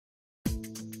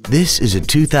This is a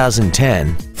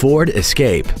 2010 Ford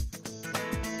Escape.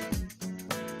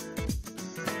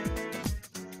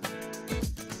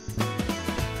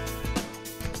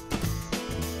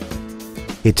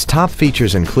 Its top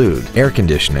features include air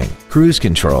conditioning, cruise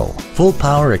control, full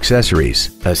power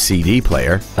accessories, a CD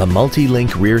player, a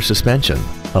multi-link rear suspension,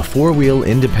 a four-wheel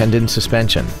independent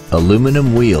suspension,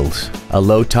 aluminum wheels, a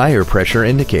low tire pressure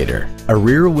indicator, a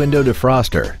rear window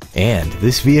defroster, and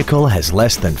this vehicle has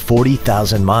less than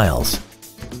 40,000 miles.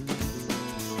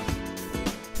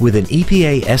 With an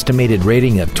EPA estimated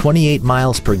rating of 28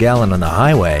 miles per gallon on the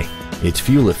highway, its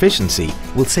fuel efficiency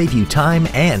will save you time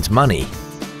and money.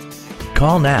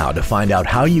 Call now to find out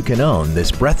how you can own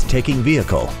this breathtaking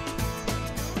vehicle.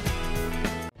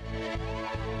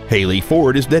 Haley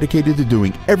Ford is dedicated to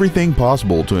doing everything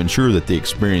possible to ensure that the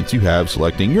experience you have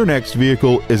selecting your next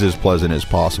vehicle is as pleasant as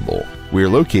possible. We are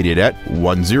located at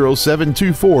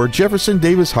 10724 Jefferson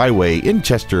Davis Highway in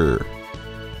Chester.